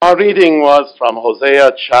Our reading was from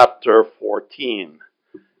Hosea chapter 14.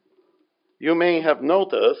 You may have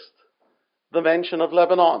noticed the mention of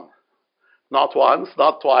Lebanon. Not once,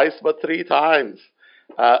 not twice, but 3 times.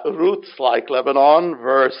 Roots like Lebanon,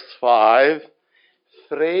 verse 5.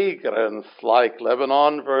 Fragrance like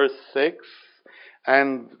Lebanon, verse 6.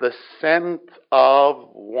 And the scent of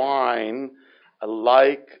wine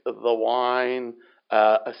like the wine,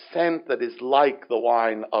 a scent that is like the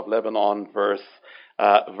wine of Lebanon, verse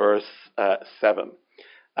 7.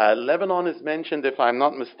 Lebanon is mentioned, if I'm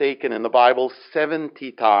not mistaken, in the Bible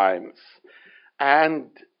 70 times. And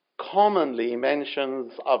commonly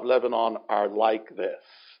mentions of Lebanon are like this.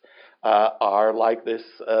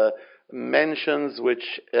 Mentions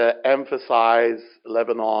which emphasize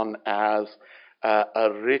Lebanon as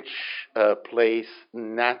a rich place,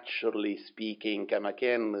 naturally speaking,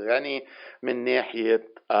 كمكان غني من ناحية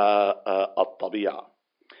الطبيعة.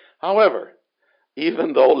 However,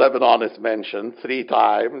 even though Lebanon is mentioned 3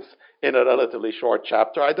 times in a relatively short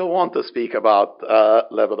chapter, I don't want to speak about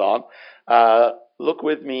Lebanon. Look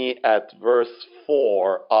with me at verse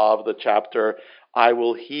 4 of the chapter. I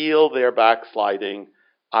will heal their backsliding.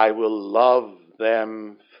 I will love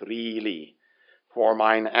them freely. For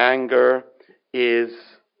mine anger is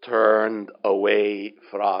turned away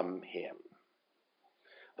from him.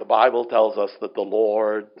 The Bible tells us that the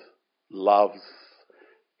Lord loves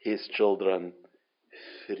his children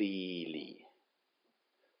freely.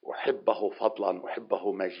 أحبه فضلا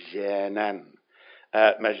أحبه مجانا.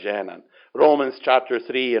 Romans chapter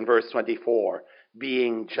 3 and verse 24.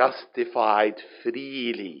 Being justified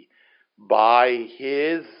freely by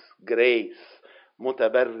his grace.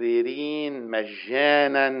 متبررين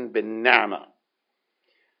مجانا بالنعمة.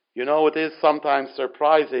 You know, it is sometimes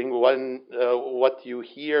surprising when what you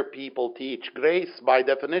hear people teach. Grace, by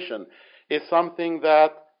definition, is something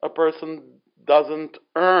that a person doesn't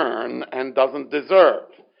earn and doesn't deserve.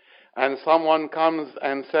 And someone comes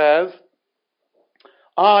and says,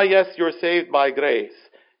 yes, you're saved by grace.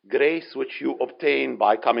 Grace which you obtain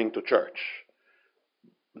by coming to church.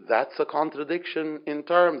 That's a contradiction in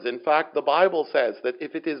terms. In fact, the Bible says that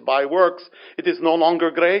if it is by works, it is no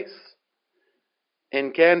longer grace.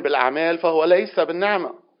 إن كان بالأعمال فهو ليس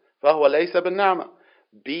بالنعمة.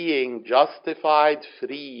 Being justified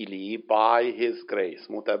freely by his grace.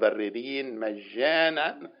 متبررين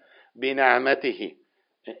مجانا بنعمته.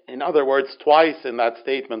 In other words, twice in that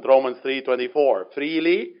statement, Romans 3:24,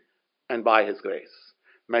 freely and by his grace.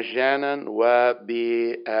 مجانا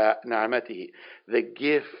وبنعمته. The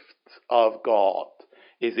gift of God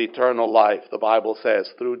is eternal life. The Bible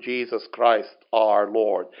says, through Jesus Christ our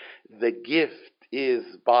Lord. The gift is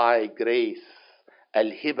by grace.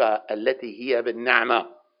 الهبة التي هي بالنعمة.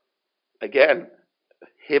 Again,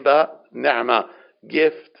 hiba, نعمة,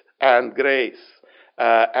 gift and grace.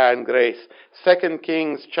 2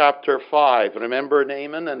 Kings chapter 5. Remember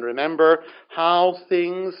Naaman, and remember how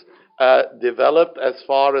things developed as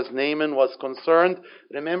far as Naaman was concerned.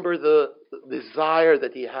 Remember the desire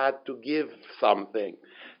that he had to give something.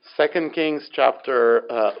 2 Kings chapter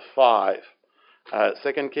 5.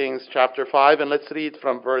 2 Kings chapter 5, and let's read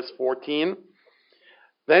from verse 14.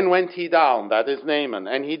 Then went he down, that is Naaman,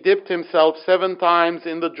 and he dipped himself 7 times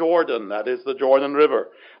in the Jordan, that is the Jordan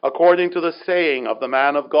River, according to the saying of the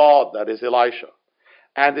man of God, that is Elisha.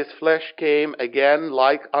 And his flesh came again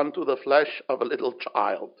like unto the flesh of a little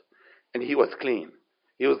child, and he was clean.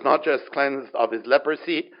 He was not just cleansed of his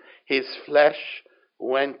leprosy, his flesh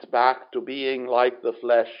went back to being like the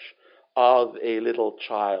flesh of a little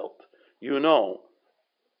child. You know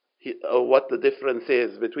what the difference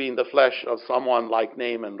is between the flesh of someone like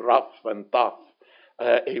Naaman, rough and tough,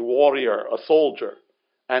 a warrior, a soldier,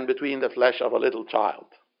 and between the flesh of a little child.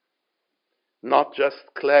 Not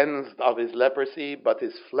just cleansed of his leprosy, but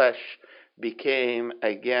his flesh became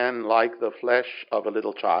again like the flesh of a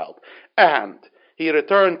little child. And he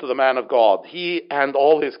returned to the man of God, he and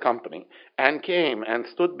all his company, and came and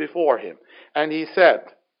stood before him. And he said,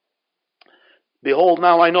 Behold,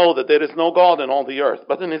 now I know that there is no God in all the earth,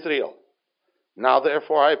 but in Israel. Now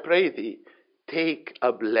therefore I pray thee, take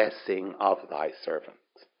a blessing of thy servant.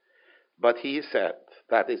 But he said,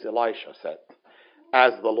 that is Elisha said,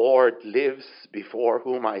 As the Lord lives before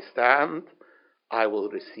whom I stand, I will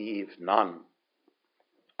receive none.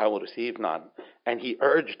 I will receive none. And he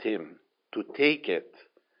urged him to take it,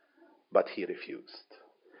 but he refused.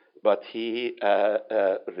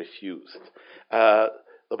 Refused.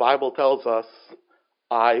 The Bible tells us,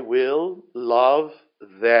 I will love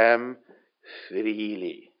them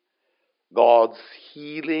freely. God's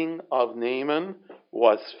healing of Naaman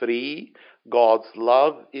was free. God's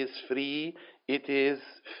love is free. It is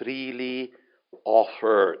freely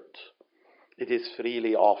offered. It is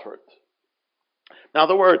freely offered. Now,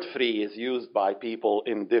 the word free is used by people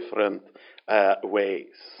in different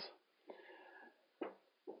ways.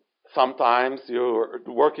 Sometimes you're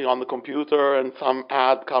working on the computer and some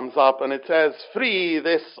ad comes up and it says free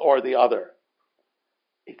this or the other.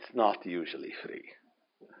 It's not usually free.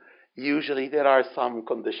 Usually there are some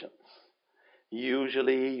conditions.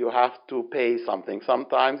 Usually you have to pay something.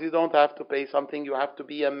 Sometimes you don't have to pay something, you have to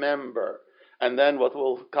be a member. And then what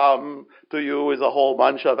will come to you is a whole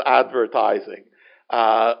bunch of advertising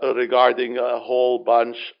regarding a whole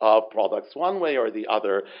bunch of products. One way or the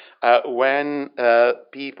other, when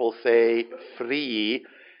people say free,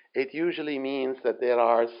 it usually means that there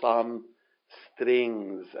are some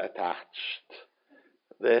strings attached.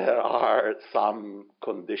 There are some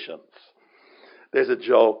conditions. There's a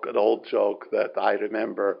joke, an old joke that I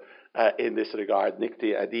remember in this regard,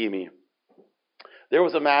 Nikti Adimi. There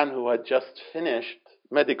was a man who had just finished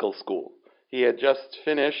medical school. He had just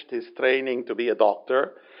finished his training to be a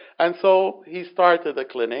doctor. And so he started a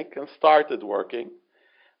clinic and started working.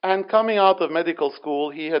 And coming out of medical school,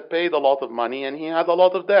 he had paid a lot of money and he had a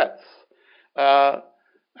lot of debts.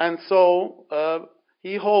 And so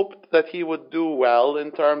he hoped that he would do well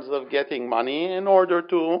in terms of getting money in order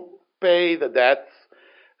to pay the debts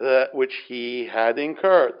which he had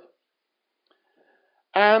incurred.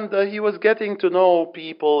 And he was getting to know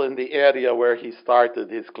people in the area where he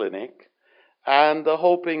started his clinic, and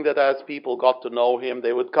hoping that as people got to know him,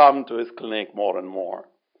 they would come to his clinic more and more.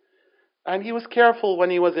 And he was careful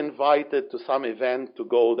when he was invited to some event to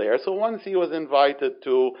go there. So once he was invited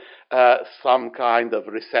to some kind of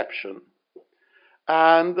reception,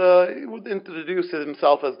 and he would introduce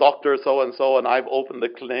himself as Dr. So-and-so, and I've opened a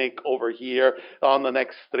clinic over here on the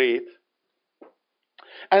next street.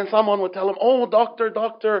 And someone would tell him, oh,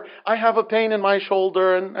 doctor, I have a pain in my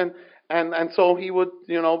shoulder. And so he would,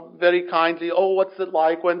 very kindly, oh, what's it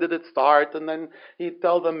like? When did it start? And then he'd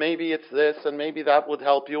tell them, maybe it's this and maybe that would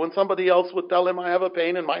help you. And somebody else would tell him, I have a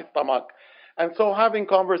pain in my stomach. And so having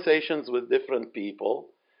conversations with different people,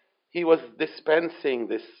 he was dispensing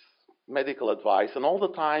this medical advice. And all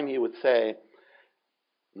the time he would say,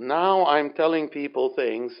 now I'm telling people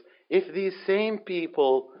things. If these same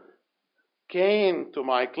people came to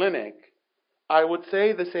my clinic, I would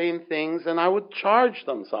say the same things and I would charge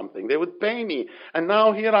them something. They would pay me. And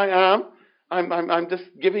now here I am. I'm just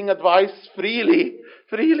giving advice freely.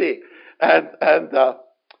 And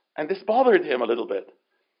this bothered him a little bit.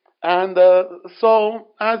 And so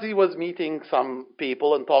as he was meeting some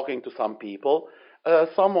people and talking to some people,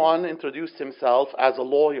 someone introduced himself as a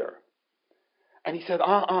lawyer. And he said,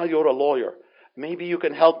 you're a lawyer. Maybe you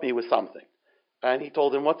can help me with something. And he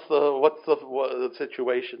told him, what's the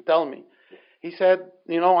situation? Tell me. He said,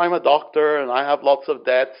 I'm a doctor and I have lots of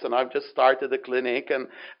debts and I've just started a clinic and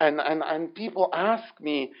people ask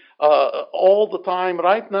me all the time.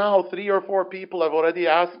 Right now, 3 or 4 people have already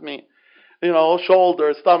asked me,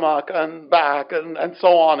 shoulder, stomach and back and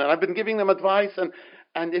so on. And I've been giving them advice and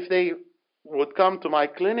if they would come to my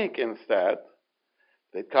clinic instead,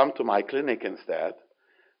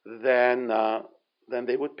 then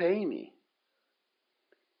they would pay me.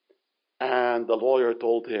 And the lawyer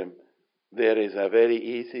told him, there is a very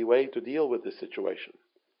easy way to deal with this situation.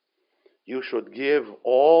 You should give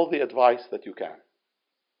all the advice that you can.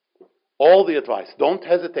 All the advice. Don't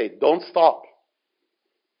hesitate. Don't stop.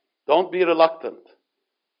 Don't be reluctant.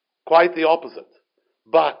 Quite the opposite.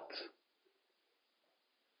 But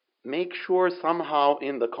make sure somehow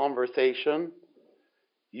in the conversation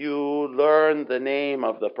you learn the name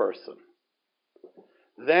of the person.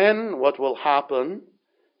 Then what will happen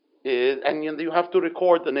is, and you have to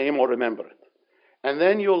record the name or remember it. And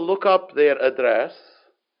then you'll look up their address,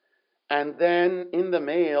 and then in the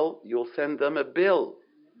mail, you'll send them a bill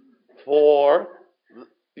for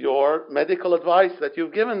your medical advice that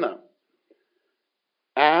you've given them.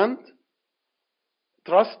 And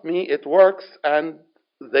trust me, it works, and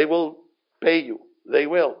they will pay you. They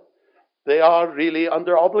will. They are really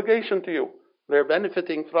under obligation to you. They're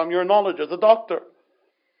benefiting from your knowledge as a doctor.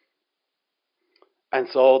 And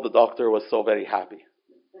so the doctor was so very happy.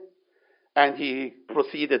 And he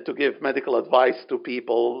proceeded to give medical advice to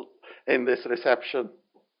people in this reception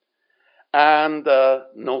and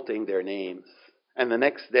noting their names. And the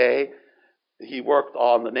next day, he worked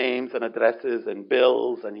on the names and addresses and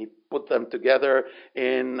bills, and he put them together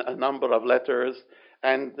in a number of letters.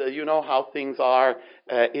 And you know how things are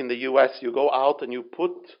in the U.S. You go out and you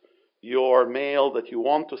put your mail that you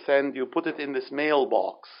want to send, you put it in this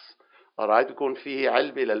mailbox. alright يكون في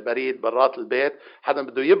علبة للبريد برات البيت حدا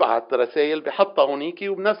بده يبعث رسائل بحطها هونيكي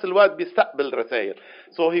وبنفس الوقت بيستقبل رسائل.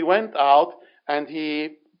 So he went out and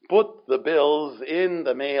he put the bills in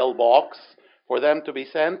the mailbox for them to be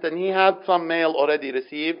sent, and he had some mail already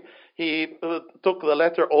received. He took the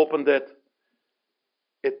letter, opened it.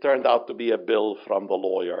 It turned out to be a bill from the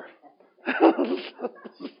lawyer.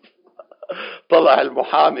 طلع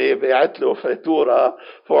المحامي بعت له فاتورة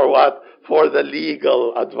for what? For the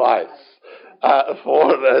legal advice.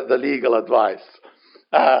 The legal advice.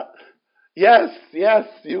 Yes,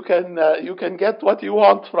 you can get what you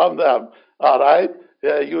want from them. All right?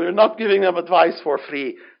 You're not giving them advice for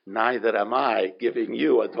free. Neither am I giving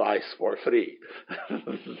you advice for free.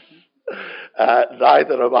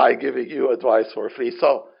 Neither am I giving you advice for free.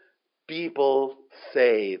 So, people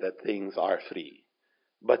say that things are free.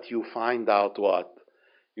 But you find out what?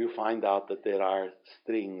 You find out that there are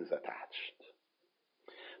strings attached.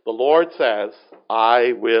 The Lord says,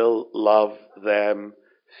 I will love them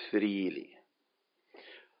freely.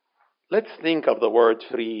 Let's think of the word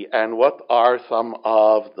free and what are some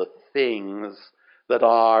of the things that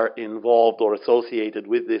are involved or associated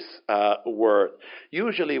with this word.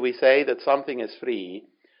 Usually we say that something is free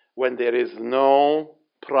when there is no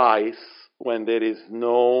price, when there is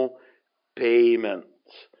no payment,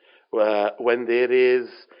 when there is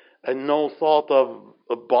no thought of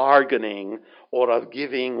bargaining or of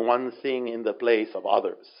giving one thing in the place of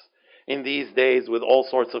others. In these days, with all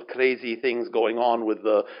sorts of crazy things going on with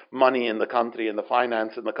the money in the country and the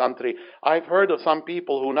finance in the country, I've heard of some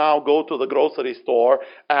people who now go to the grocery store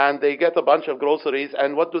and they get a bunch of groceries,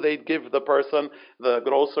 and what do they give the person, the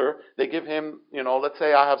grocer? They give him, let's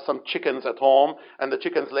say I have some chickens at home and the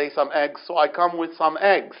chickens lay some eggs, so I come with some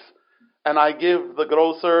eggs. And I give the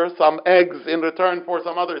grocer some eggs in return for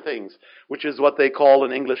some other things, which is what they call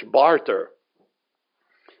in English barter.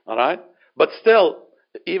 All right? But still,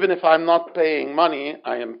 even if I'm not paying money,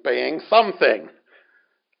 I am paying something.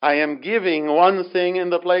 I am giving one thing in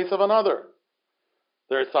the place of another.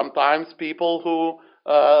 There are sometimes people who,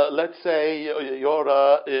 let's say you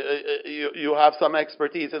have some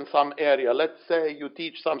expertise in some area. Let's say you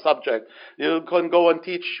teach some subject. You can go and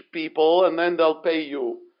teach people, and then they'll pay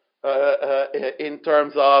you in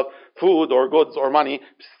terms of food or goods or money.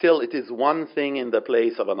 Still, it is one thing in the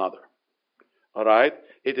place of another. All right?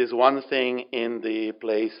 It is one thing in the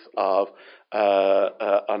place of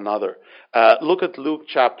another. Look at Luke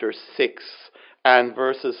chapter 6 and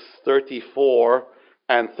verses 34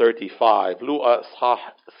 and 35. لوقا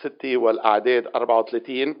إصحاح 6 والأعداد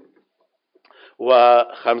 34 و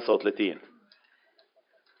 35.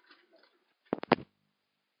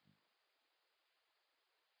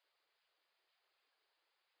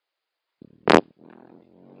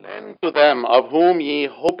 Lend to them of whom ye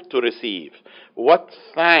hope to receive. What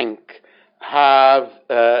thanks have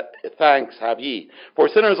ye? For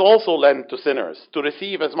sinners also lend to sinners, to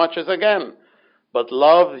receive as much as again. But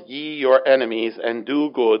love ye your enemies, and do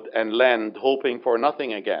good, and lend, hoping for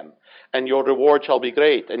nothing again. And your reward shall be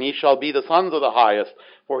great, and ye shall be the sons of the highest,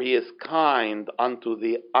 for he is kind unto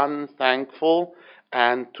the unthankful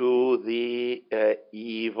and to the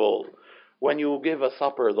evil. When you give a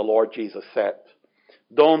supper, the Lord Jesus said,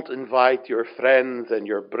 don't invite your friends and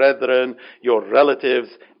your brethren, your relatives,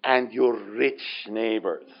 and your rich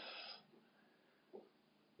neighbors.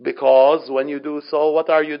 Because when you do so, what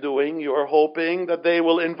are you doing? You are hoping that they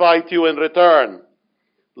will invite you in return.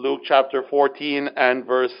 Luke chapter 14 and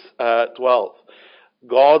verse 12.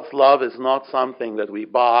 God's love is not something that we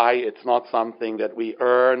buy. It's not something that we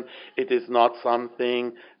earn. It is not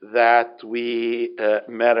something that we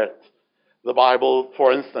merit. The Bible,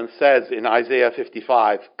 for instance, says in Isaiah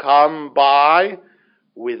 55, come by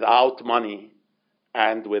without money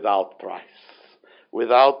and without price.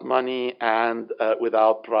 Without money and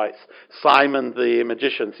without price. Simon the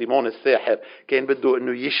magician, Simon الساحر, كان بده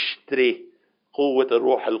انه يشتري قوة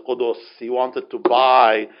الروح القدس. He wanted to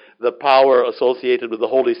buy the power associated with the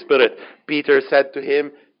Holy Spirit. Peter said to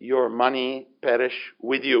him, your money perish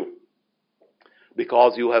with you,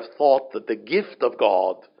 because you have thought that the gift of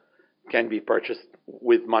God can be purchased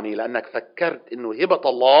with money. لأنك فكرت إنه هبة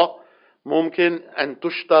الله ممكن أن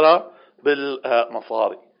تشترى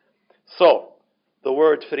بالمصاري. So, the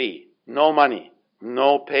word free, no money,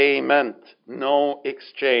 no payment, no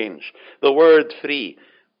exchange. The word free,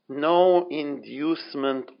 no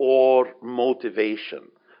inducement or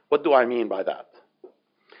motivation. What do I mean by that?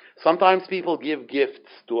 Sometimes people give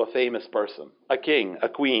gifts to a famous person, a king, a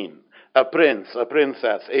queen, a prince, a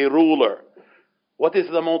princess, a ruler. What is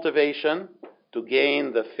the motivation? To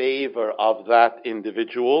gain the favor of that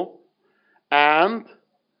individual. And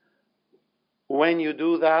when you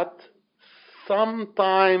do that,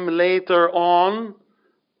 sometime later on,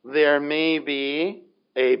 there may be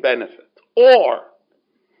a benefit. Or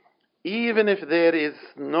even if there is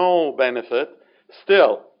no benefit,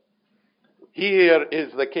 still, here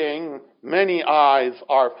is the king. Many eyes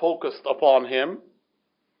are focused upon him.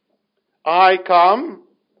 I come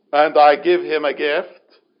and I give him a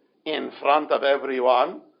gift in front of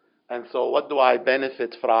everyone. And so what do I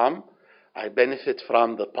benefit from? I benefit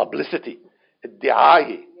from the publicity.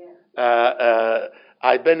 الدعاية.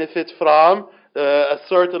 I benefit from a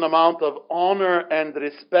certain amount of honor and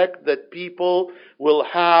respect that people will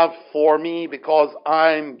have for me because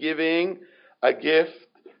I'm giving a gift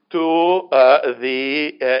to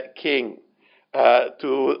the king.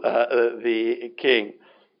 The king.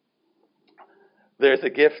 There's a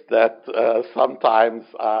gift that sometimes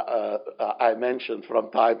I mention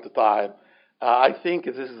from time to time. I think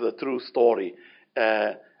this is a true story.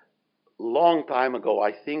 Long time ago,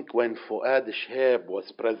 I think when Fuad Shihab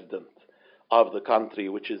was president of the country,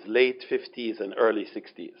 which is late 50s and early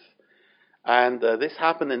 60s. And this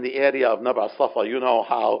happened in the area of Nab al-Safa. You know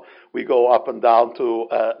how we go up and down to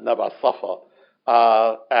Nab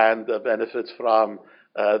al-Safa and benefit from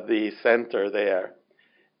the center there.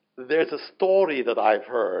 There's a story that I've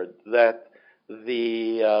heard that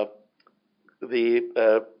the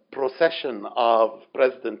procession of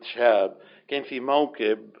President Shihab كان في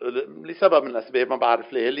موكب لسبب من الأسباب ما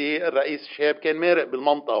بعرف ليه اللي الرئيس شهاب كان مارق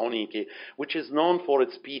بالمنطقة هونيك which is known for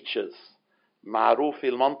its beaches معروفة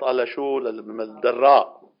المنطقة لشو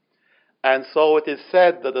للدراء. And so it is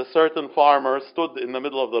said that a certain farmer stood in the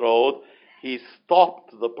middle of the road. He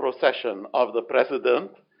stopped the procession of the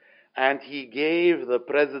president and he gave the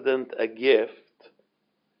president a gift,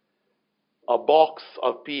 a box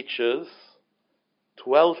of peaches,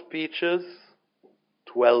 12 peaches,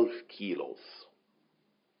 12 kilos.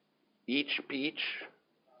 Each peach,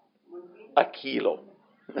 a kilo.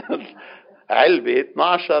 علبة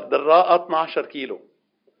 12 دراءة 12 كيلو.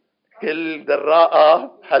 كل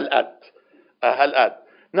دراءة هالقد.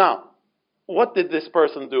 Now, what did this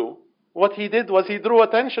person do? What he did was he drew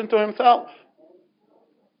attention to himself.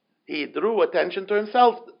 He drew attention to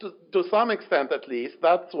himself to some extent at least.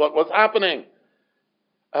 That's what was happening.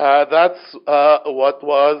 That's what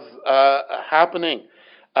was happening.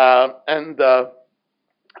 But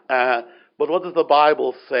what does the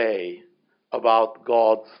Bible say about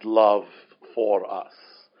God's love for us?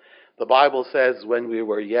 The Bible says, when we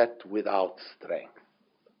were yet without strength,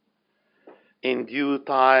 in due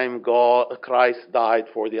time, Christ died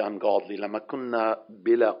for the ungodly. لما كنا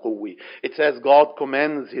بلا قوة. It says God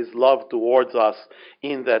commends His love towards us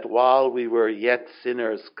in that while we were yet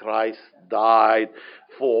sinners, Christ died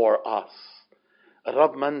for us.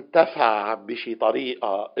 الرب ما انتفع بشي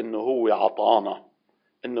طريقة إنه هو عطانا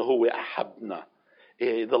إنه هو أحبنا.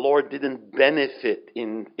 The Lord didn't benefit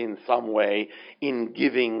in some way in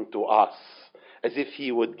giving to us as if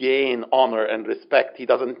He would gain honor and respect. He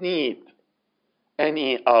doesn't need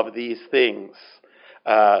any of these things.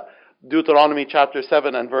 Deuteronomy chapter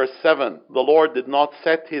 7 and verse 7. The Lord did not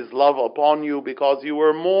set His love upon you because you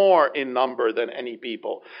were more in number than any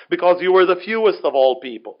people, because you were the fewest of all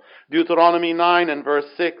people. Deuteronomy 9 and verse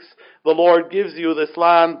 6. The Lord gives you this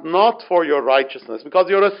land not for your righteousness, because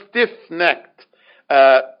you're a stiff-necked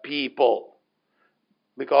people.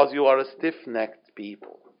 Because you are a stiff-necked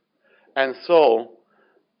people. And so,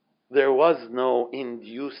 there was no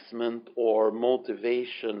inducement or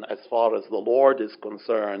motivation as far as the Lord is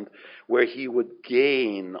concerned where He would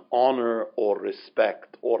gain honor or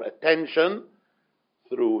respect or attention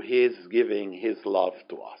through His giving His love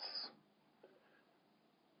to us.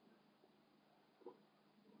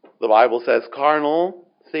 The Bible says carnal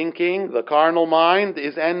thinking, the carnal mind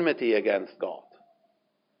is enmity against God.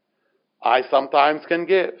 I sometimes can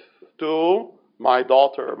give to my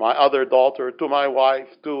daughter, my other daughter, to my wife,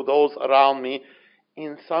 to those around me.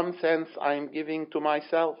 In some sense, I'm giving to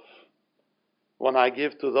myself when I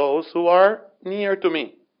give to those who are near to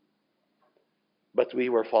me. But we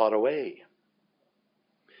were far away.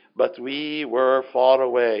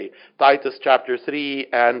 Titus chapter 3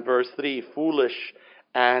 and verse 3, foolish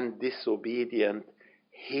and disobedient,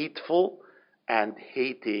 hateful and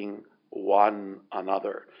hating one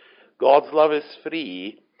another. God's love is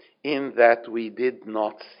free in that we did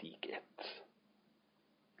not seek it.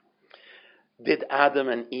 Did Adam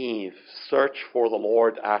and Eve search for the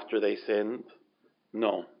Lord after they sinned?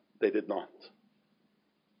 No, they did not.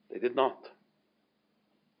 They did not.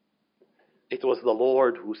 It was the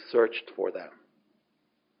Lord who searched for them.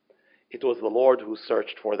 It was the Lord who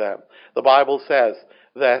searched for them. The Bible says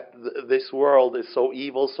that this world is so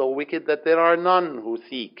evil, so wicked, that there are none who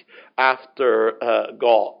seek after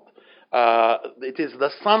God. It is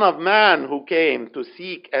the Son of Man who came to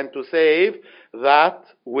seek and to save that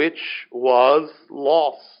which was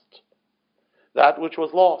lost. that which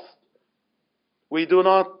was lost. We do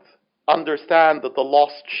not understand that the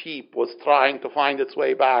lost sheep was trying to find its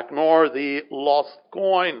way back, nor the lost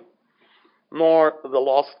coin.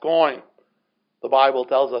 The Bible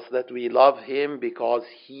tells us that we love him because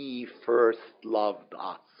he first loved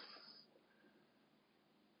us.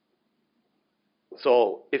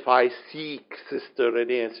 So if I seek Sister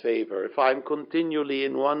Renee's favor, if I'm continually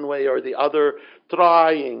in one way or the other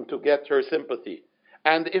trying to get her sympathy,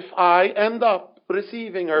 and if I end up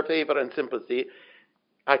receiving her favor and sympathy,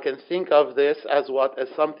 I can think of this as what? As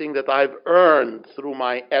something that I've earned through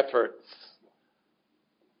my efforts.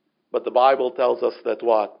 But the Bible tells us that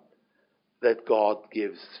what? That God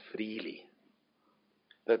gives freely.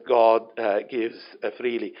 That God gives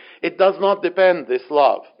freely. It does not depend, this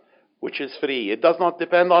love, which is free. It does not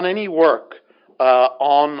depend on any work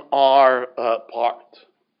on our part.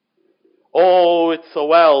 Oh, it's so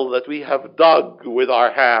well that we have dug with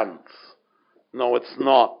our hands. No, it's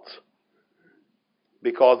not.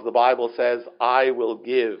 Because the Bible says, I will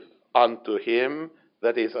give unto him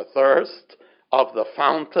that is athirst of the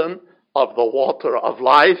fountain of the water of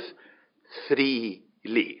life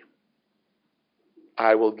freely.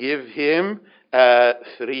 I will give him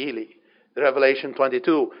freely. Revelation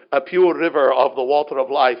 22, a pure river of the water of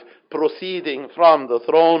life proceeding from the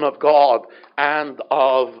throne of God and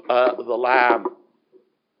of the Lamb.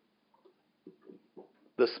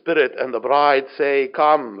 The Spirit and the bride say,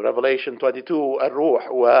 come. Revelation 22,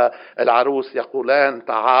 الروح والعروس يقولان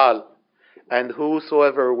تعال. And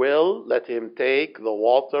whosoever will, let him take the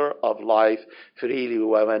water of life freely.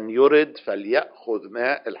 ومن يرد فليأخذ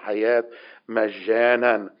ماء الحياة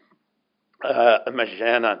مجانا.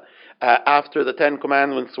 After the 10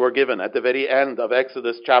 commandments were given at the very end of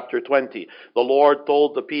Exodus chapter 20, the Lord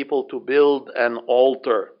told the people to build an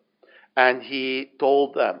altar. And he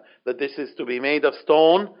told them that this is to be made of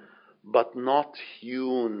stone, but not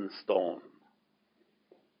hewn stone.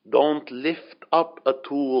 Don't lift up a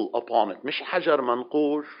tool upon it. مش حجر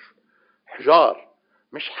منقوش، حجار،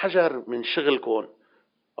 مش حجر من شغلكم.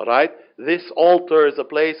 Alright? This altar is a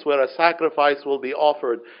place where a sacrifice will be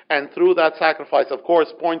offered. And through that sacrifice, of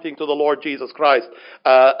course, pointing to the Lord Jesus Christ,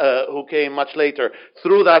 who came much later,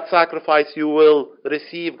 through that sacrifice you will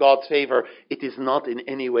receive God's favor. It is not in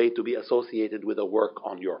any way to be associated with a work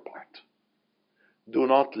on your part. Do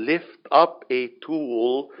not lift up a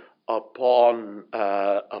tool upon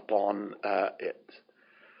it.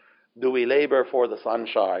 Do we labor for the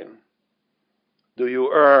sunshine? Do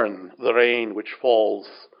you earn the rain which falls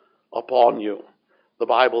upon you? The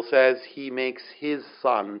Bible says he makes his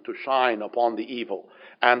sun to shine upon the evil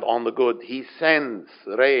and on the good. He sends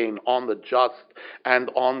rain on the just and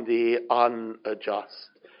on the unjust.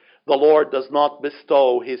 The Lord does not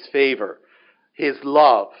bestow his favor, his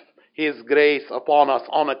love, his grace upon us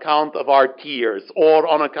on account of our tears, or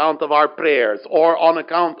on account of our prayers, or on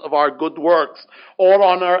account of our good works, or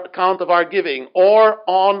on account of our giving, or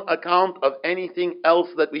on account of anything else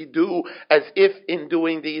that we do, as if in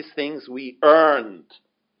doing these things we earned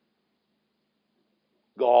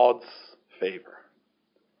God's favor.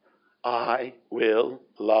 I will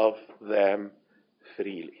love them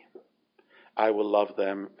freely. I will love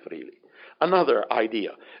them freely. Another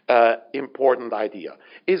idea, important idea,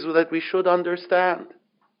 is that we should understand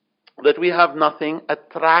that we have nothing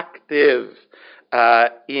attractive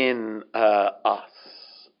in us.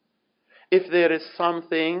 If there is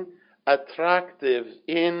something attractive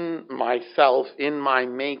in myself, in my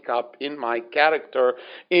makeup, in my character,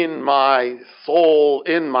 in my soul,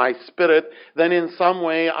 in my spirit, then in some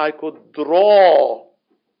way I could draw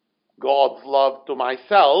God's love to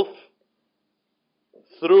myself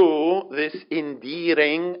through this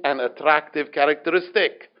endearing and attractive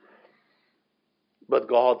characteristic. But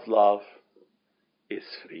God's love is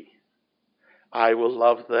free. I will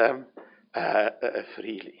love them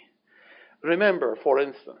freely. Remember, for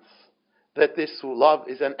instance, that this love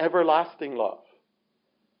is an everlasting love.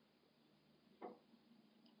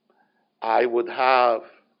 I would have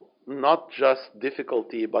not just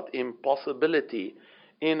difficulty, but impossibility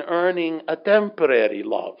in earning a temporary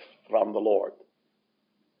love from the Lord.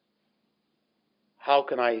 How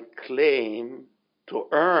can I claim to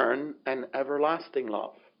earn an everlasting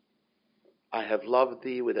love? I have loved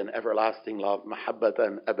thee with an everlasting love.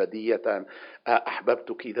 Mahabbatan abadiyatan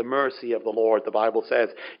ahbabtuki. The mercy of the Lord, the Bible says,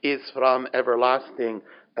 is from everlasting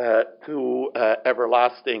to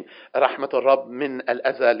everlasting. رحمة الرب من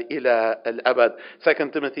الأزل إلى الأبد.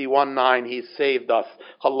 2 Timothy 1:9, He's saved us.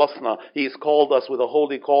 خلصنا. He's called us with a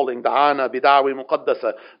holy calling. دعانا بدعوة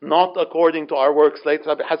مقدسة. Not according to our works, ليس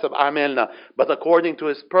بحسب أعمالنا, but according to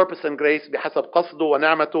His purpose and grace, بحسب قصده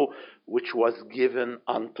ونعمته, which was given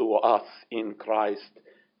unto us in Christ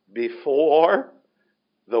before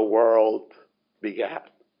the world began.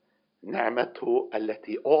 نعمته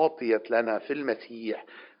التي أعطيت لنا في المسيح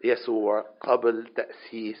يسوع قبل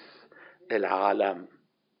تأسيس العالم.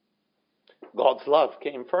 God's love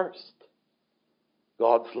came first.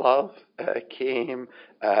 God's love came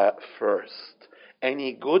first.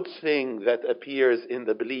 Any good thing that appears in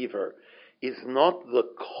the believer is not the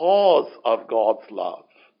cause of God's love.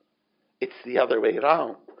 It's the other way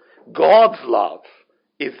around. God's love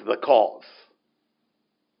is the cause.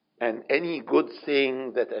 And any good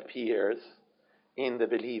thing that appears in the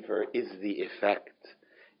believer is the effect,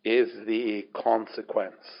 is the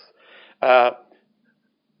consequence.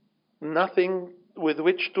 Nothing with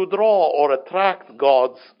which to draw or attract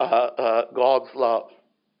God's love.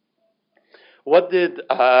 What did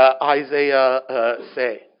Isaiah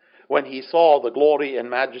say when he saw the glory and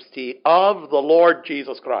majesty of the Lord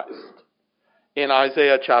Jesus Christ? In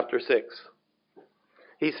Isaiah chapter 6,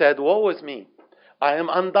 he said, "Woe is me! I am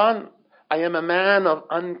undone. I am a man of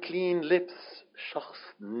unclean lips,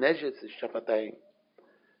 شخص نجس الشفتين.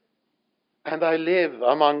 And I live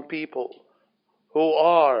among people who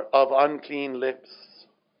are of unclean lips."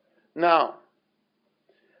 Now,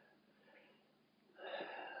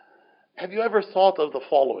 have you ever thought of the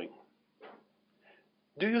following?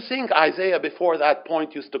 Do you think Isaiah before that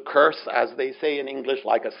point used to curse, as they say in English,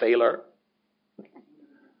 like a sailor?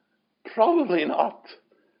 Probably not.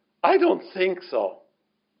 I don't think so.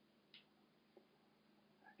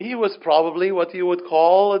 He was probably what you would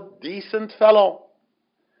call a decent fellow.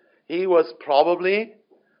 He was probably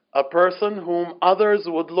a person whom others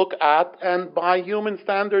would look at, and by human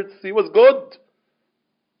standards, he was good.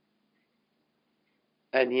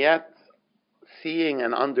 And yet, seeing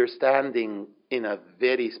and understanding in a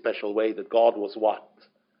very special way that God was what?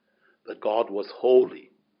 That God was holy.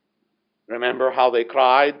 Remember how they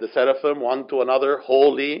cried, the seraphim, one to another,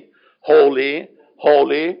 "Holy, holy,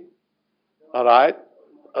 holy." All right?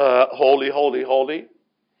 Holy, holy, holy.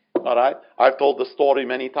 All right? I've told the story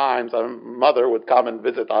many times. Our mother would come and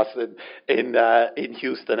visit us in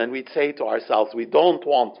Houston, and we'd say to ourselves, we don't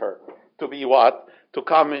want her to be what? To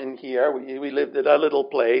come in here. We lived in a little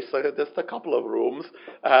place, just a couple of rooms,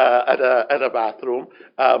 at a bathroom.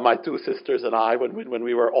 My two sisters and I, when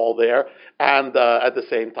we were all there, and at the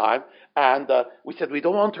same time. And we said, we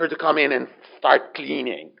don't want her to come in and start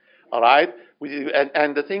cleaning. All right?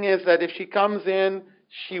 And the thing is that if she comes in,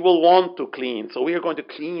 she will want to clean. So we are going to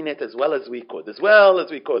clean it as well as we could, as well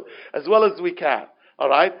as we can. All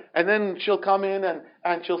right? And then she'll come in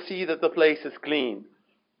and she'll see that the place is clean.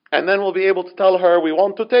 And then we'll be able to tell her, we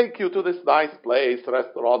want to take you to this nice place,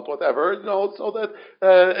 restaurant, whatever, so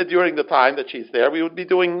that during the time that she's there, we would be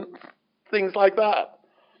doing things like that.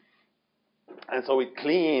 And so we'd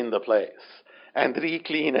clean the place and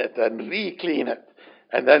re-clean it and re-clean it.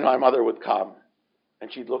 And then my mother would come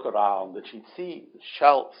and she'd look around and she'd see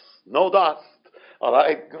shelves, no dust, all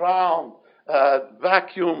right, ground,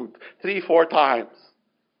 vacuumed 3-4 times.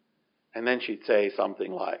 And then she'd say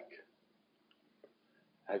something like,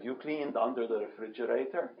 "Have you cleaned under the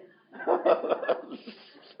refrigerator?"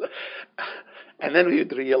 And then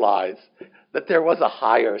we'd realize that there was a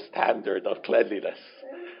higher standard of cleanliness,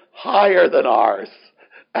 higher than ours.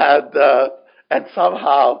 And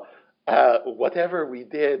somehow, whatever we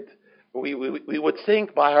did, we would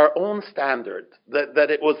think by our own standard that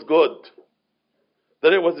it was good,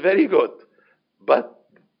 that it was very good. But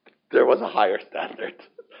there was a higher standard.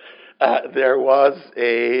 There was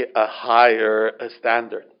a higher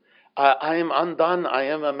standard. I am undone. I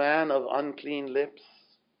am a man of unclean lips.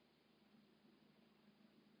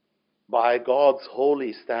 By God's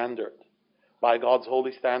holy standard. By God's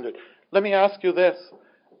holy standard. Let me ask you this.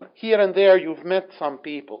 Here and there you've met some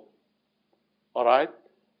people. All right?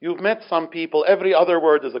 You've met some people. Every other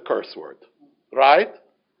word is a curse word. Right?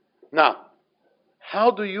 Now, how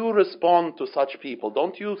do you respond to such people?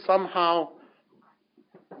 Don't you somehow...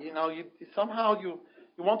 you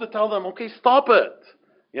want to tell them, okay, stop it,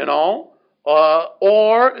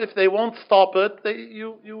 or if they won't stop it,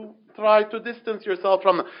 you try to distance yourself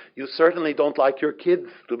from them. You certainly don't like your kids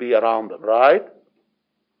to be around them, right?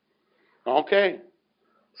 Okay,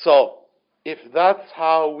 so if that's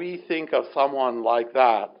how we think of someone like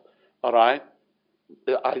that, all right,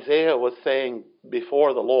 Isaiah was saying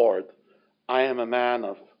before the Lord, I am a man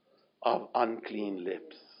of of unclean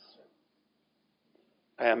lips.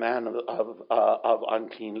 I am a man of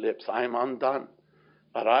unclean lips. I'm undone.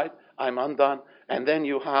 All right? I'm undone. And then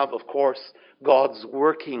you have, of course, God's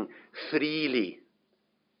working freely.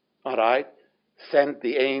 All right? Sent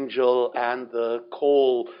the angel and the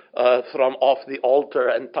coal from off the altar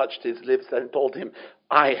and touched his lips and told him,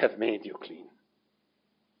 I have made you clean.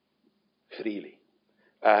 Freely.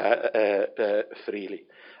 Freely.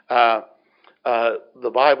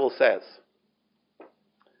 The Bible says,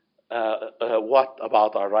 what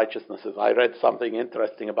about our righteousnesses? I read something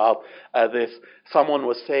interesting about this. Someone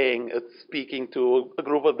was saying, speaking to a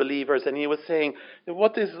group of believers, and he was saying,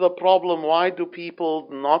 what is the problem? Why do people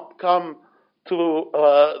not come to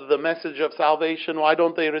the message of salvation? Why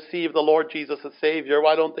don't they receive the Lord Jesus as Savior?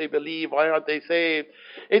 Why don't they believe? Why aren't they saved?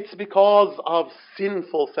 It's because of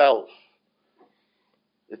sinful self.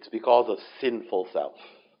 It's because of sinful self.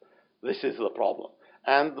 This is the problem.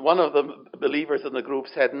 And one of the believers in the group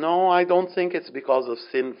said, no, I don't think it's because of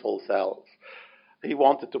sinful self. He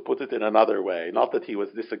wanted to put it in another way. Not that he was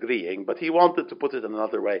disagreeing, but he wanted to put it in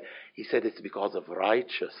another way. He said it's because of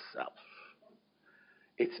righteous self.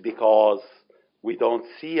 It's because we don't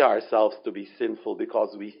see ourselves to be sinful,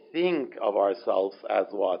 because we think of ourselves as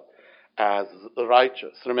what? As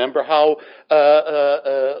righteous. Remember how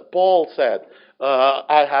Paul said,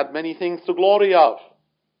 I had many things to glory of.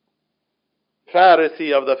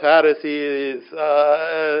 Pharisee of the Pharisees,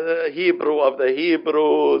 Hebrew of the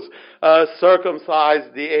Hebrews,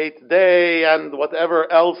 circumcised the 8th day, and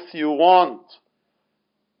whatever else you want.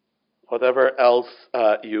 Whatever else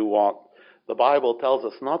you want. The Bible tells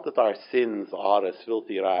us not that our sins are as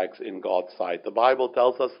filthy rags in God's sight. The Bible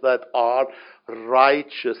tells us that our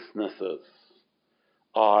righteousnesses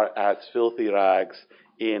are as filthy rags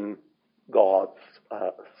in God's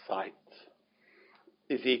sight.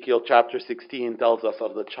 Ezekiel chapter 16 tells us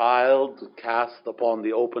of the child cast upon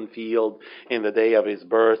the open field in the day of his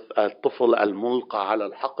birth, الطفل الملقى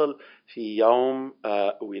على الحقل في يوم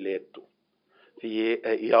ولادته. في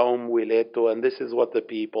يوم ولادته, and this is what the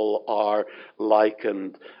people are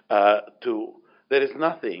likened to. There is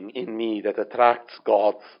nothing in me that attracts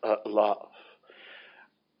God's love.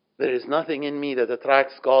 There is nothing in me that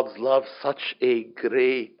attracts God's love, such a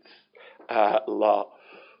great love.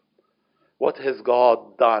 What has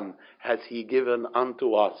God done? Has He given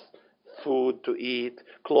unto us food to eat,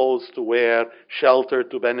 clothes to wear, shelter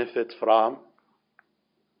to benefit from?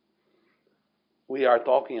 We are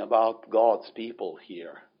talking about God's people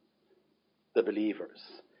here, the believers.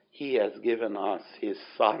 He has given us His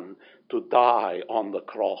Son to die on the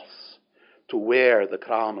cross, to wear the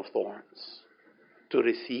crown of thorns, to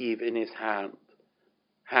receive in His hands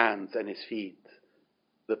and His feet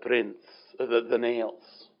the prints, the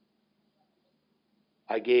nails.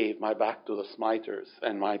 I gave my back to the smiters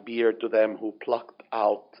and my beard to them who plucked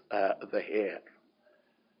out the hair.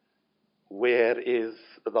 Where is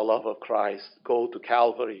the love of Christ? Go to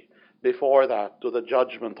Calvary. Before that, to the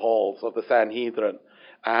judgment halls of the Sanhedrin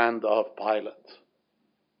and of Pilate.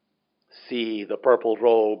 See the purple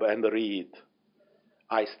robe and the reed.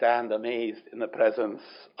 I stand amazed in the presence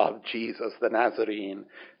of Jesus the Nazarene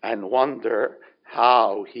and wonder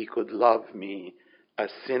how He could love me, a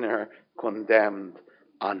sinner condemned,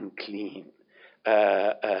 unclean.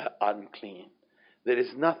 Unclean. There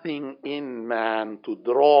is nothing in man to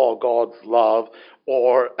draw God's love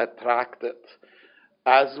or attract it.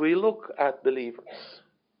 As we look at believers,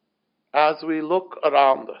 as we look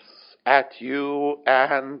around us, at you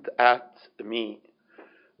and at me,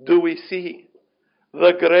 do we see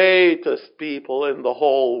the greatest people in the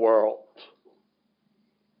whole world?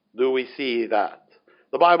 Do we see that?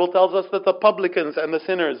 The Bible tells us that the publicans and the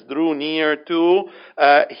sinners drew near to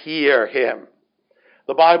hear Him.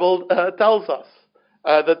 The Bible tells us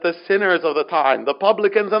that the sinners of the time, the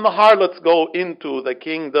publicans and the harlots, go into the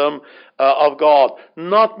kingdom of God.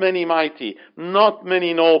 Not many mighty, not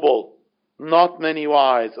many noble, not many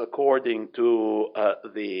wise, according to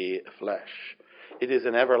the flesh. It is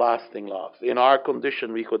an everlasting love. In our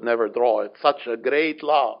condition, we could never draw it. Such a great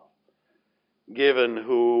love, given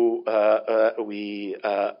who we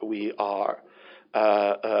are.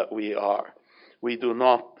 We do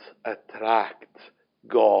not attract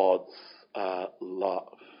God's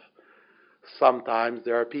love. Sometimes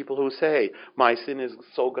there are people who say, my sin is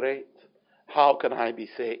so great, how can I be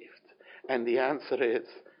saved? And the answer is,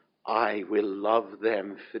 I will love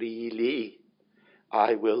them freely.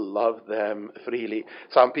 I will love them freely.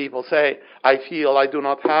 Some people say, I feel I do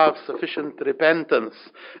not have sufficient repentance.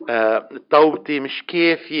 توبتي مش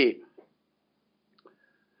كافية.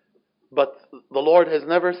 But the Lord has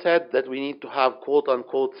never said that we need to have quote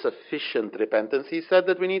unquote sufficient repentance. He said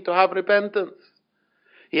that we need to have repentance.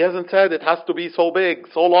 He hasn't said it has to be so big,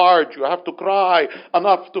 so large. You have to cry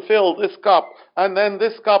enough to fill this cup, and then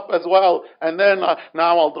this cup as well. And then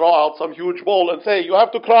now I'll draw out some huge bowl and say, you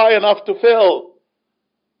have to cry enough to fill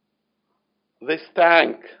this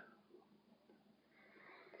tank.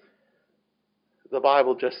 The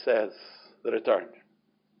Bible just says the return.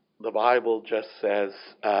 The Bible just says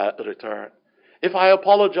return. If I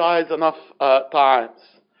apologize enough times,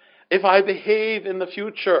 if I behave in the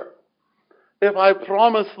future, if I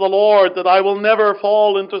promise the Lord that I will never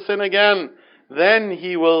fall into sin again, then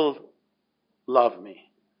He will love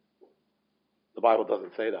me. The Bible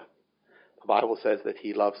doesn't say that. The Bible says that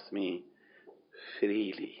He loves me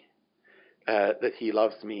freely. That He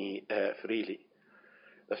loves me freely.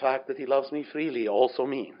 The fact that He loves me freely also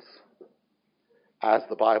means, as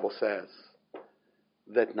the Bible says,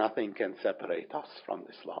 that nothing can separate us from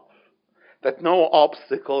this love. That no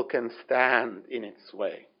obstacle can stand in its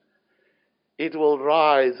way. It will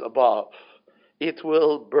rise above. It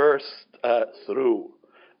will burst through.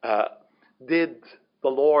 Did the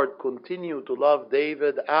Lord continue to love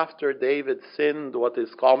David after David sinned what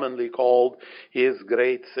is commonly called his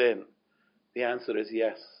great sin? The answer is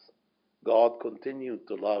yes. God continued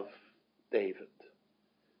to love David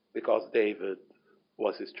because David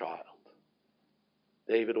was his child.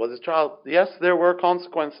 David was his child. Yes, there were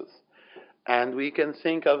consequences. And we can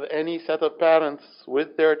think of any set of parents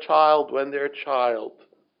with their child when their child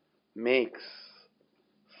makes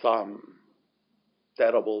some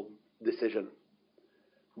terrible decision,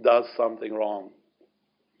 does something wrong.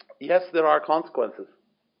 Yes, there are consequences,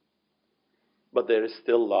 but there is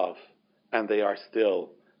still love, and they are still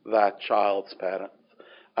that child's parents.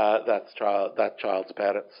 That child's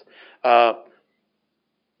parents.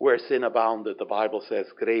 Where sin abounded, the Bible says,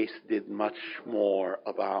 grace did much more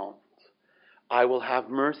abound. I will have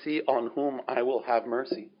mercy on whom I will have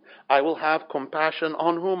mercy. I will have compassion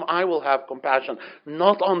on whom I will have compassion,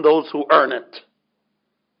 not on those who earn it.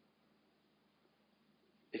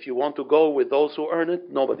 If you want to go with those who earn it,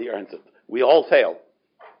 nobody earns it. We all fail.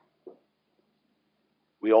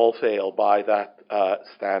 We all fail by that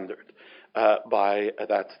standard. The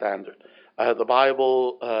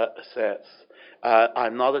Bible says,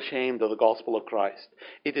 I'm not ashamed of the gospel of Christ.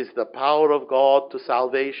 It is the power of God to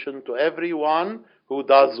salvation to everyone who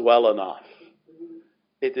does well enough.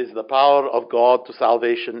 It is the power of God to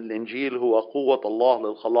salvation. الإنجيل هو قوة الله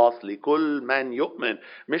للخلاص لكل من يؤمن.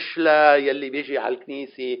 مش لا يلي بيجي على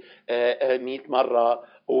الكنيسة 100 مرة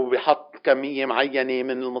وبيحط كمية معينة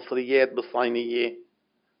من المصريات بالصينية.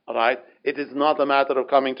 Right? It is not a matter of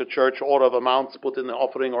coming to church or of amounts put in the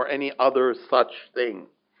offering or any other such thing.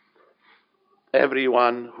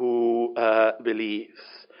 Everyone who believes.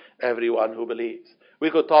 Everyone who believes.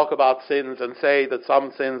 We could talk about sins and say that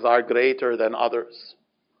some sins are greater than others.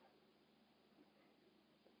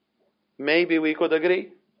 Maybe we could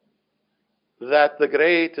agree that the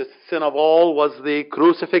greatest sin of all was the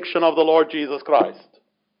crucifixion of the Lord Jesus Christ.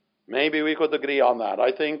 Maybe we could agree on that.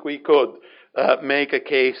 I think we could make a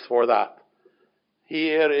case for that.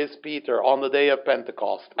 Here is Peter on the day of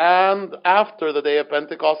Pentecost and after the day of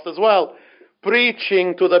Pentecost as well,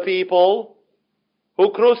 preaching to the people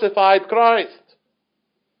who crucified Christ.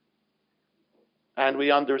 And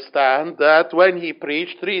we understand that when he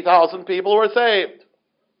preached, 3,000 people were saved.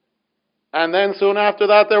 And then soon after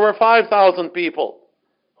that, there were 5,000 people.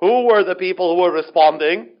 Who were the people who were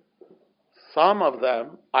responding? Some of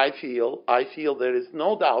them, I feel there is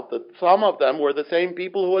no doubt that some of them were the same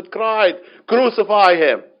people who had cried, crucify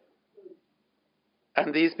him.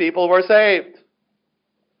 And these people were saved.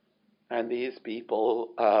 And these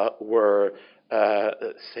people were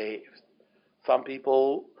saved. Some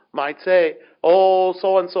people might say, oh,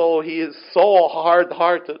 so-and-so, he is so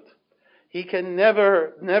hard-hearted. He can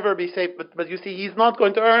never be saved. But you see, he's not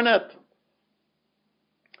going to earn it.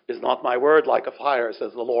 Is not my word like a fire,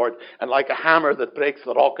 says the Lord, and like a hammer that breaks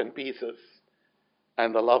the rock in pieces.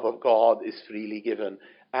 And the love of God is freely given.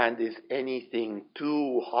 And is anything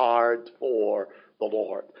too hard for the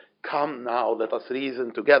Lord? Come now, let us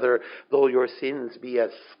reason together, though your sins be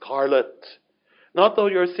as scarlet. Not though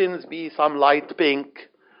your sins be some light pink,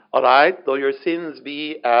 all right? Though your sins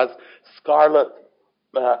be as scarlet,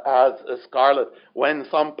 when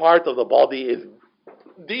some part of the body is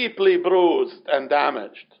deeply bruised and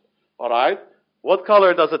damaged, all right? What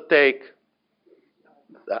color does it take?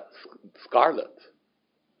 That's scarlet,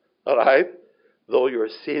 all right? Though your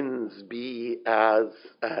sins be as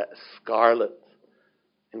scarlet,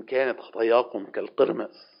 إن كانت خطاياكم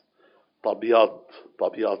كالقرمز تبيض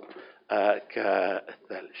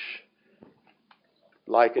كالثلج.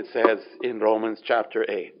 like it says in Romans chapter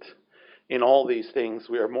 8. In all these things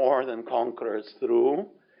we are more than conquerors through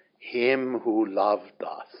him who loved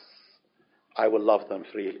us. I will love them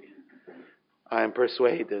freely. I am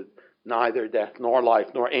persuaded neither death, nor life,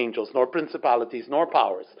 nor angels, nor principalities, nor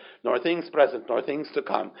powers, nor things present, nor things to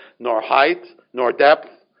come, nor height, nor depth,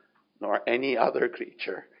 nor any other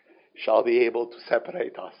creature shall be able to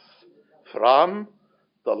separate us from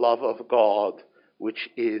the love of God which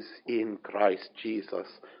is in Christ Jesus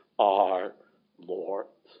our Lord.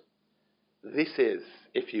 This is,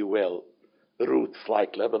 if you will, roots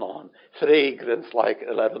like Lebanon, fragrance like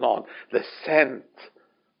Lebanon, the scent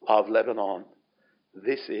of Lebanon.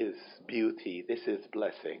 This is beauty, this is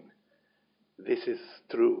blessing, this is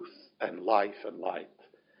truth and life and light,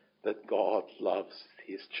 that God loves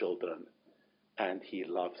his children and he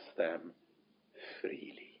loves them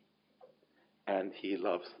freely. And he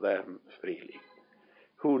loves them freely.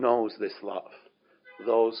 Who knows this love?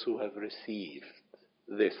 Those who have received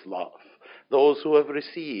this love. Those who have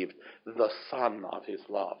received the Son of his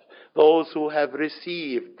love. Those who have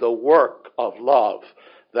received the work of love,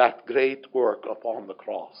 that great work upon the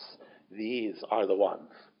cross. These are the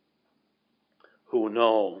ones who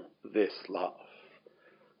know this love.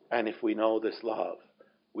 And if we know this love,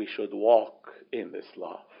 we should walk in this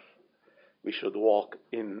love. We should walk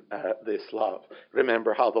in this love.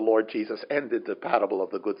 Remember how the Lord Jesus ended the parable of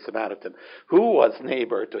the Good Samaritan. Who was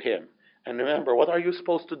neighbor to him? And remember, what are you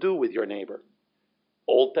supposed to do with your neighbor?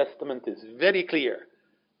 Old Testament is very clear.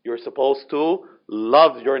 You're supposed to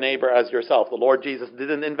love your neighbor as yourself. The Lord Jesus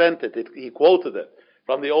didn't invent it. He quoted it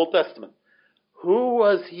from the Old Testament. Who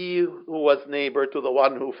was he who was neighbor to the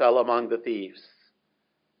one who fell among the thieves?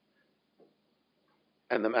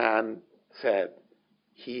 And the man said,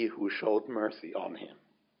 he who showed mercy on him.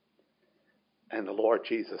 And the Lord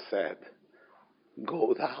Jesus said,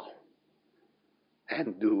 go thou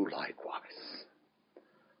and do likewise.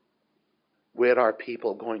 Where are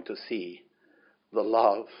people going to see the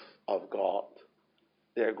love of God?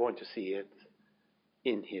 They're going to see it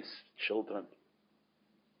in his children.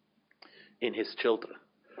 In his children.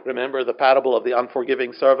 Remember the parable of the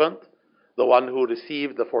unforgiving servant? The one who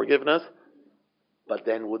received the forgiveness, but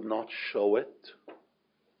then would not show it?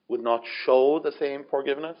 Would not show the same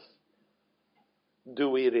forgiveness? Do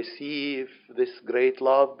we receive this great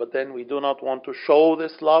love, but then we do not want to show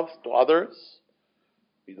this love to others?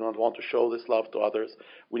 We do not want to show this love to others.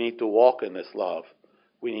 We need to walk in this love.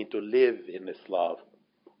 We need to live in this love.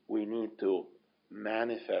 We need to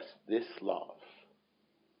manifest this love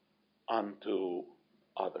unto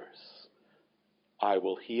others. I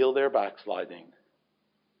will heal their backsliding,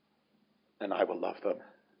 and I will love them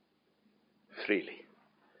freely.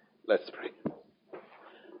 Let's pray.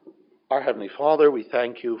 Our Heavenly Father, we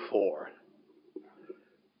thank you for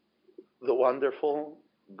the wonderful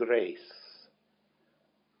grace,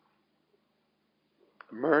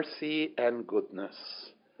 mercy, and goodness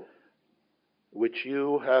which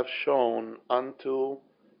you have shown unto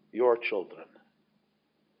your children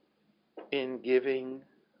in giving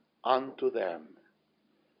unto them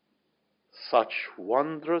such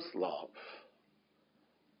wondrous love,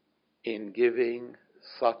 in giving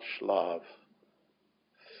such love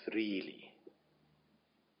freely.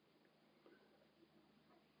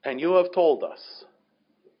 And you have told us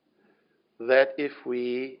that if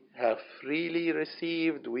we have freely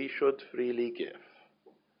received, we should freely give.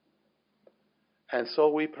 And so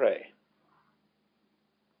we pray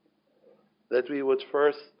that we would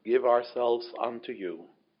first give ourselves unto you,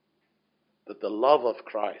 that the love of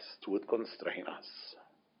Christ would constrain us.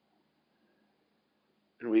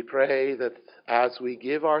 And we pray that as we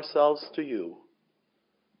give ourselves to you,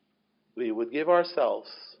 we would give ourselves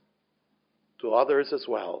to others as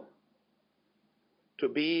well, to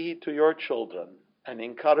be to your children an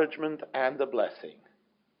encouragement and a blessing,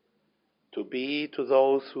 to be to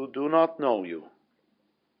those who do not know you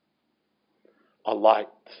a light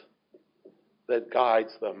that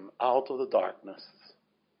guides them out of the darkness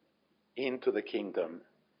into the kingdom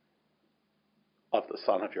of the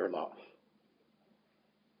Son of your love.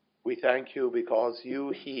 We thank you because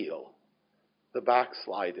you heal the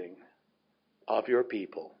backsliding of your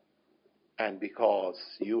people, and because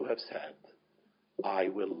you have said, I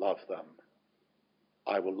will love them.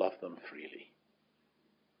 I will love them freely.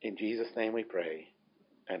 In Jesus' name we pray,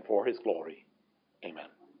 and for his glory. Amen.